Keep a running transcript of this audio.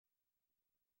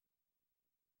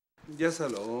Yes,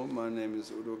 hello, my name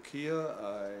is Udo Kier.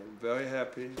 I'm very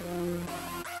happy. This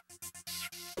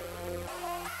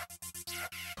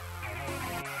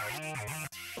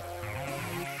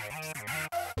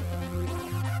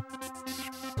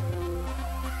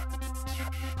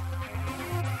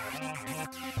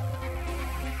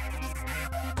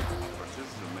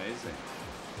is amazing.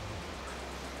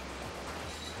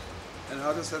 And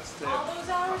how does that stay? All those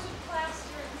hours of plaster,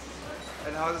 this is what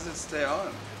And how does it stay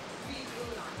on? we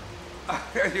glued on.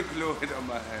 You glue it on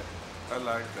my head. I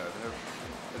like that.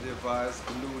 The device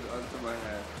glued onto my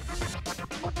head.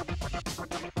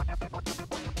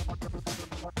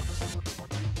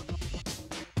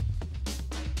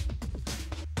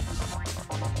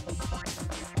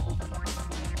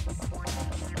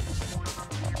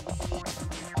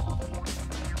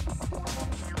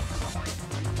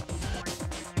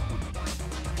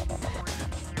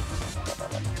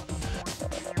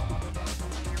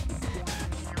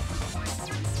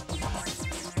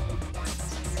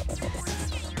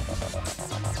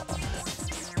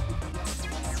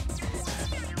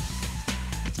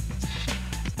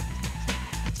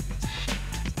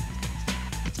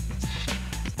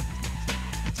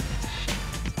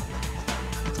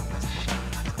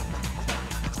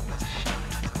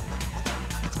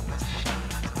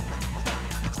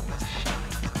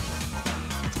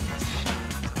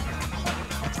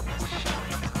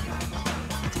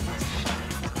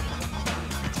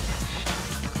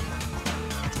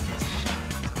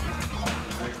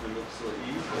 So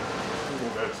evil.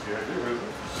 Well, that's the idea, isn't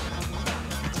it?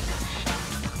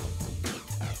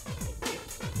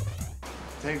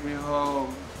 Take me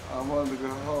home. I want to go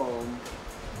home.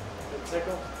 The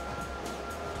tickle?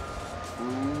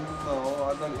 No,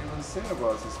 I don't even think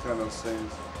about these kind of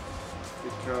things.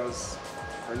 Because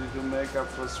when you do makeup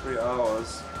for 3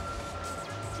 hours,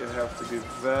 you have to be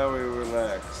very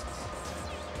relaxed.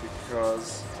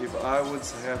 Because if I would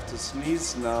have to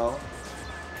sneeze now,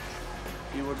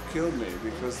 he would kill me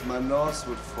because my nose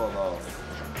would fall off.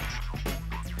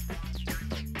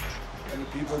 And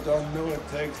people don't know it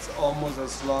takes almost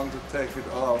as long to take it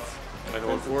off I know,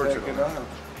 than to take unfortunately. it on.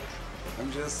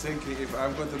 I'm just thinking if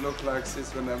I'm going to look like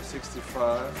this when I'm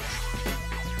 65,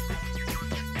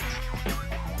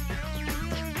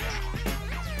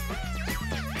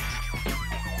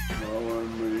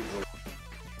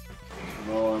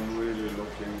 no, I'm really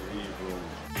looking evil.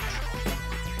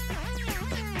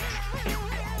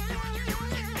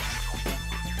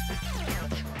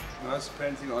 Nice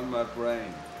painting on my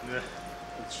brain. Yeah.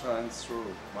 It shines through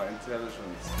my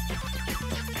intelligence.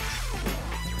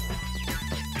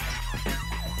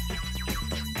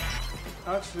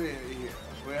 Actually,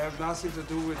 we have nothing to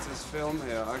do with this film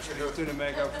here. Actually, he's doing the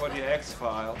makeup for the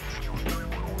X-File.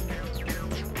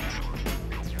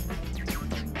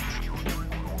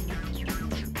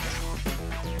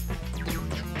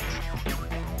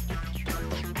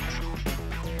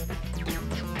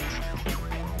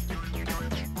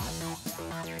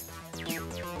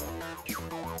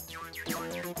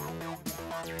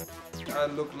 I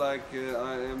look like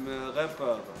I am a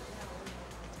rapper.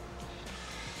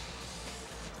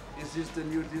 Is this the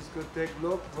new discotheque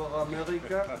look for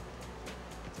America?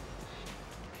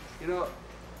 You know,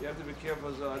 you have to be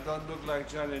careful so I don't look like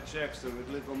Janet Jackson with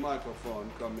little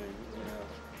microphone coming.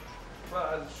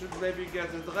 Well, I should maybe get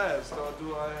dressed, or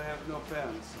do I have no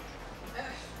pants?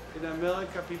 In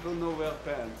America, people know wear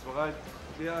pants, right?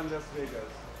 We are in Las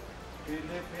Vegas. We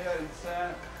live here in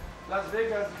sand. Las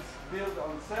Vegas is built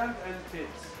on sand and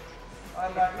pits. I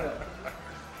like that.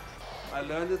 I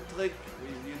learned a trick.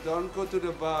 You don't go to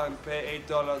the bar and pay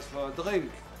 $8 for a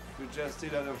drink. You just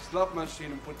sit at a slot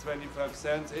machine and put 25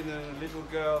 cents in, and a little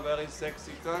girl, very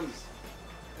sexy, comes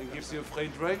and gives you a free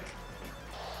drink.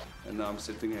 And now I'm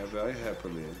sitting here very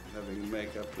happily, having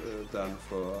makeup done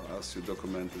for us. You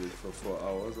documented it for 4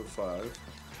 hours or 5,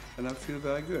 and I feel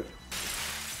very good.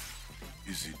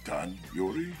 Is it done,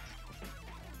 Yuri?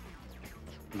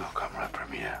 No camera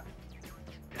premiere.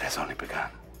 It has only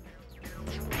begun.